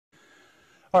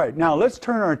All right, now let's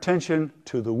turn our attention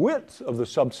to the width of the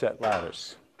subset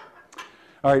lattice.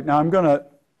 All right, now I'm going to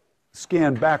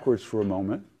scan backwards for a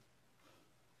moment.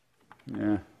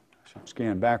 Yeah, I should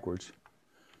scan backwards.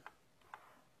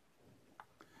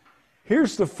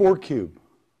 Here's the 4 cube.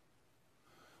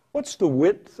 What's the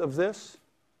width of this?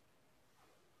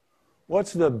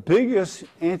 What's the biggest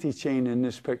antichain in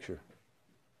this picture?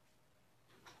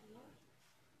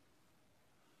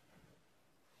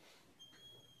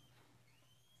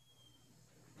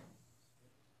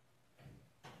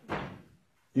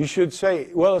 You should say,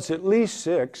 well, it's at least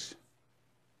 6.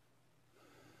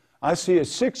 I see a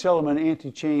 6-element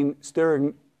antichain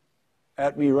staring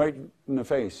at me right in the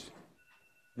face.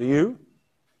 Do you?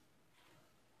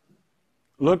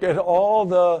 Look at all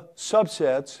the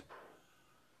subsets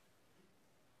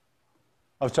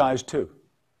of size 2.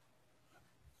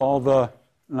 Let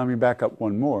me back up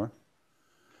one more.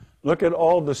 Look at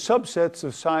all the subsets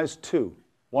of size 2.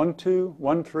 1, 2,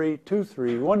 1, 3, 2,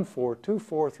 3, 1, 4, 2,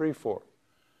 4, 3, 4.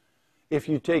 If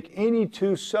you take any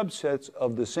 2 subsets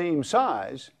of the same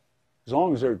size, as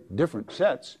long as they're different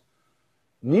sets,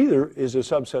 neither is a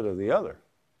subset of the other.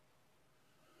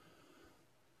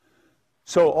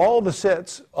 So all the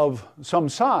sets of some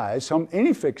size,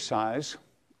 any fixed size,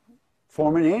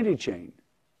 form an antichain.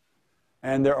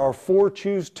 And there are 4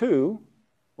 choose 2.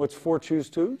 What's 4 choose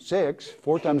 2? 6.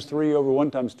 4 times 3 over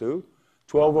 1 times 2.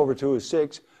 12 over 2 is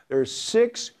 6. There are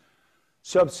 6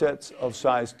 subsets of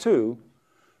size 2.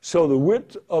 So the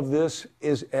width of this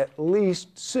is at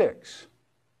least 6.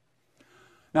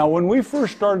 Now, when we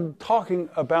first started talking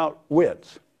about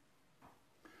width,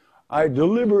 I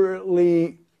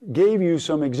deliberately gave you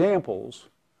some examples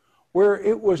where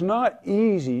it was not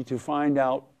easy to find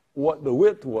out what the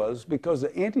width was because the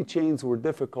antichains were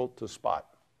difficult to spot.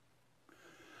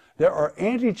 There are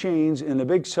antichains in the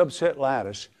big subset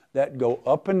lattice that go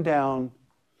up and down.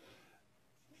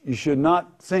 You should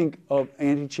not think of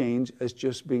antichains as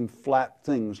just being flat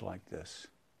things like this.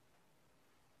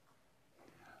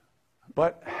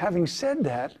 But having said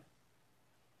that,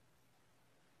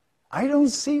 I don't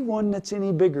see one that's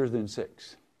any bigger than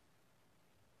 6.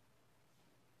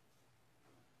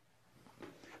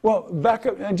 Well, back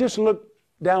up and just look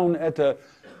down at the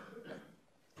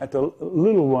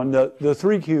little one, the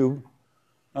 3 cube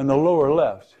on the lower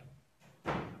left.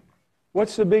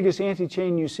 What's the biggest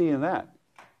antichain you see in that?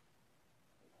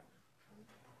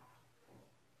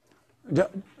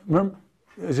 Remember,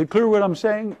 is it clear what I'm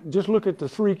saying? Just look at the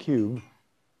 3 cube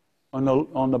on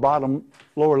the bottom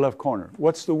lower left corner.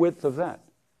 What's the width of that?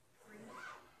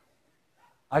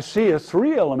 I see a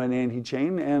 3-element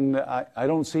antichain, and I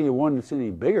don't see one that's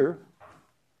any bigger.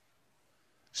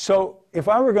 So if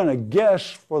I were going to guess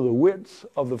for the width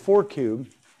of the 4 cube,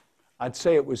 I'd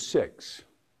say it was 6.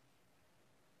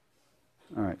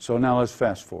 All right, so now let's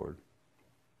fast forward.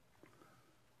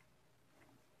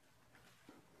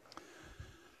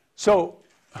 So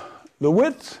the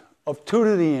width of 2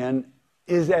 to the n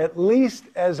is at least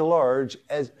as large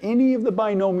as any of the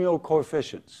binomial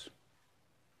coefficients,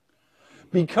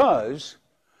 because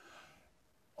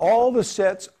all the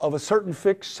sets of a certain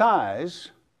fixed size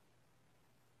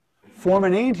form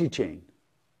an antichain.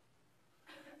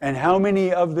 And how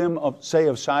many of them, say,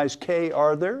 of size k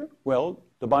are there? Well,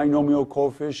 the binomial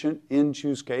coefficient n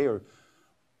choose k, or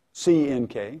c in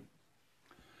k.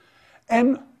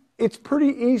 And it's pretty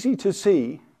easy to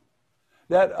see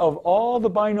that of all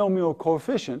the binomial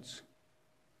coefficients,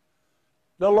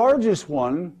 the largest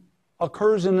one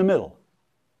occurs in the middle.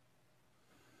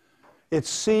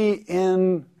 It's c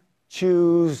n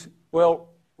choose, well,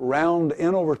 round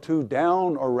n over 2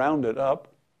 down or round it up.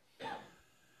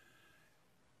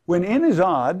 When n is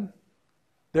odd,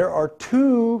 there are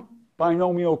 2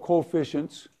 binomial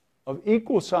coefficients of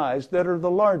equal size that are the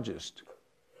largest.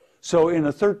 So in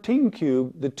a 13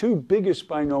 cube, the 2 biggest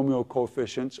binomial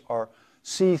coefficients are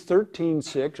C13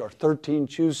 6, or 13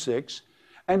 choose 6,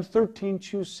 and 13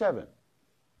 choose 7.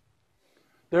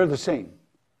 They're the same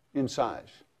in size.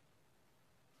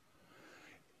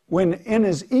 When n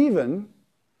is even,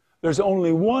 there's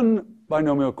only one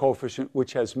binomial coefficient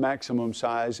which has maximum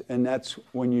size, and that's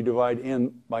when you divide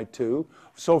n by 2.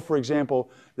 So, for example,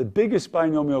 the biggest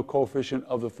binomial coefficient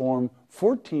of the form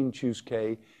 14 choose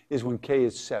k is when k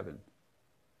is 7.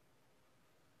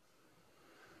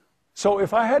 So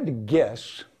if I had to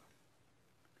guess,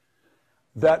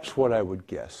 that's what I would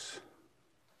guess.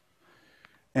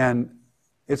 And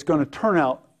it's going to turn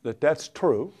out that that's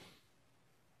true.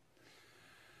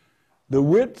 The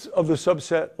width of the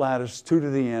subset lattice 2 to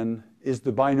the n is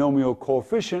the binomial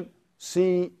coefficient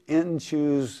c n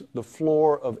choose the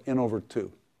floor of n over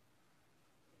 2.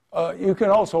 You can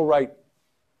also write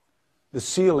the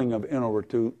ceiling of n over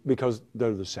 2 because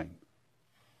they're the same.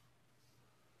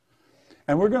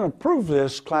 And we're going to prove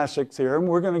this classic theorem.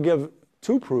 We're going to give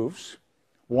two proofs.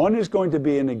 One is going to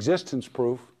be an existence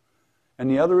proof, and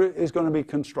the other is going to be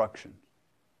construction.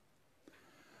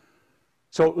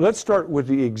 So let's start with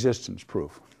the existence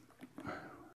proof.